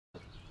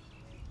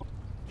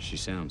She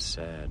sounds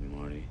sad,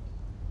 Marty.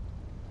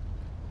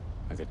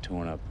 Like a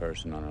torn-up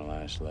person on her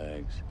last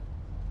legs.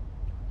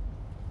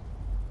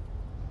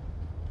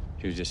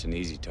 She was just an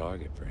easy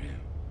target for him.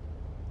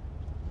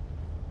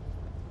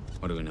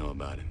 What do we know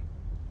about him?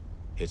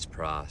 Hits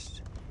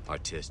Prost,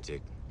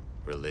 artistic,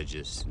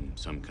 religious in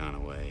some kind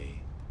of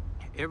way.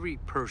 Every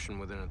person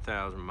within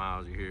 1,000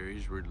 miles of here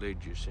is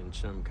religious in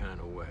some kind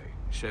of way,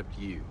 except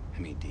you.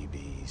 How many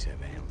DBs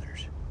have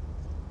antlers?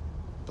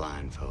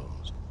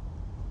 Blindfolds?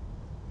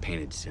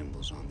 Painted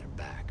symbols on their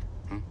back,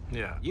 huh?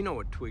 Yeah. You know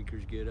what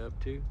tweakers get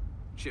up to?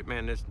 Shit,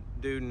 man, this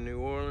dude in New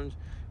Orleans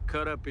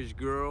cut up his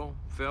girl,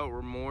 felt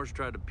remorse,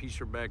 tried to piece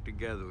her back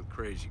together with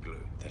crazy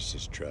glue. That's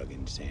just drug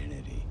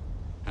insanity.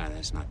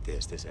 That's not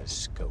this. This has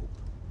scope.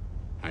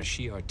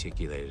 She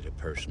articulated a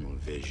personal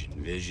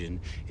vision.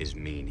 Vision is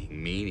meaning.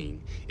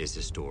 Meaning is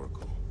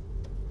historical.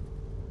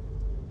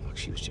 Look,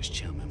 she was just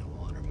chumming